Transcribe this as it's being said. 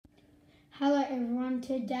everyone,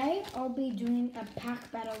 today I'll be doing a pack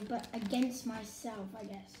battle but against myself, I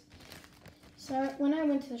guess. So when I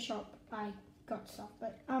went to the shop I got stuff,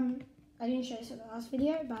 but I didn't show this in the last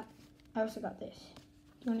video, but I also got this.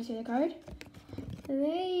 Do you want to see the code? There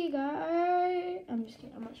you go. I'm just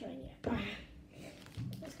kidding, I'm not showing you. Alright,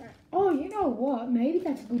 let's go. Oh, you know what, maybe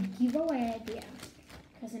that's a good giveaway idea,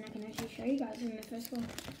 because then I can actually show you guys in the first one.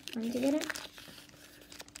 I need to get it.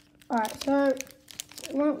 Alright, so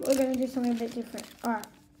we're going to do something a bit different. Alright,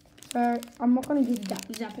 so I'm not going to give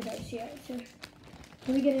Zapdos yet. So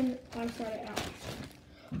let me get in. I'll start it out.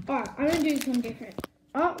 Alright, I'm going to do something different.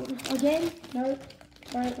 Oh, again? No.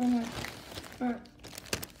 Sorry, wrong one. Alright.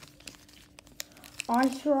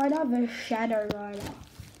 Ice Rider versus Shadow Rider.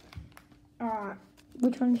 Alright,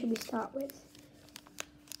 which one should we start with?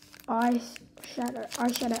 Ice, Shadow,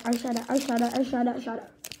 Ice Shadow, Ice Shadow, Ice Shadow, Ice Shadow, Shadow.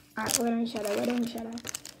 Alright, we're doing Shadow, we're doing Shadow.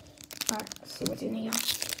 Alright, let's see what's in here.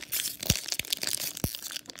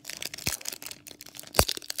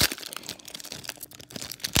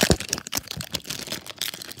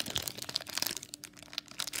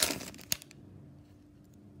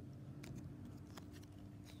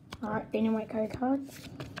 Alright, green and white code cards.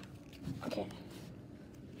 Okay.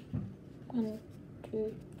 1,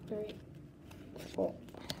 2, 3, 4.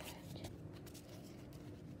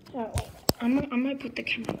 Oh, I might put the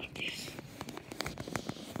camera like this.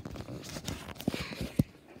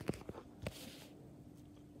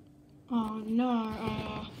 Oh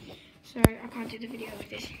no, sorry, I can't do the video like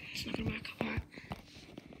this. It's not gonna work.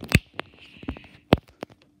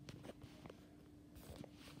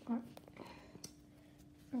 Alright.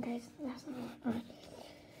 Okay, so that's not alright.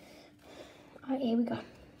 Alright, here we go.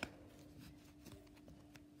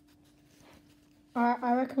 Alright,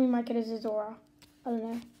 I reckon we might get a Zazora. I don't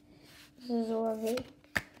know. Zazora V.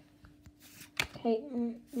 Okay,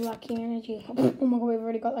 Lucky Energy. Oh my god, we've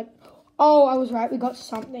already got like... Oh, I was right. We got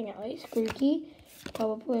something at least. Grookey,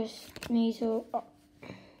 Bulbasaur, Sneasel,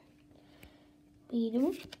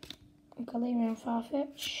 Beedle, Galarian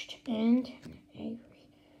Farfetch'd, and Avery.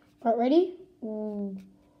 Right, ready? Ooh.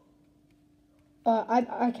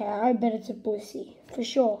 I bet it's a Blissey. For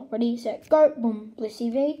sure. Ready, set, go. Boom.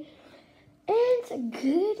 Blissey V. And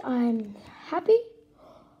good. I'm happy.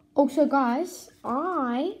 Also, guys,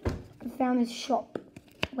 I found this shop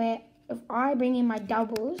where if I bring in my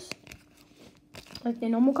doubles, like the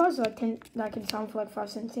normal cards, I can sell them for like 5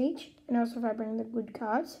 cents each. And also if I bring the good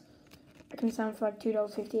cards, I can sell them for like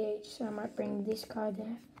 $2.50 each. So I might bring this card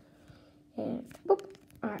there. And boop.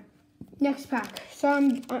 Alright. Next pack. So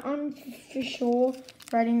I'm for sure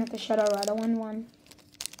writing that the Shadow Rider won.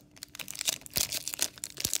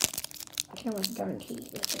 I can't like guarantee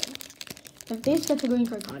this. If this gets a green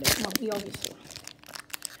code card, it might be obviously.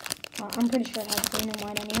 I'm pretty sure it has green and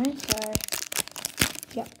white anyway, so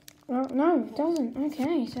yeah. Oh, no, it doesn't.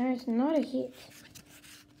 Okay, so it's not a hit.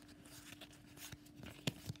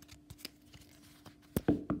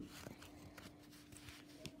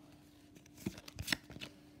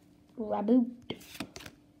 Raboot.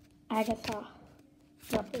 Agatha.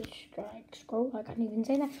 Rubbish Strike. Scroll. I can't even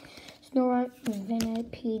say that. Snorunt.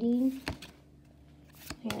 Venipede.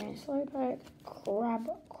 And Slowpoke.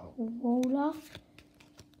 Crabrawler.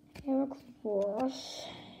 Heracross.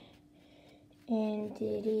 And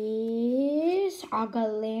it is a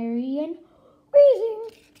Galarian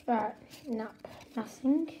Weezing. Alright, nope,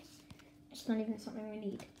 nothing. It's not even something we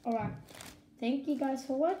need. Alright, thank you guys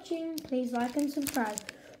for watching. Please like and subscribe.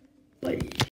 Bye.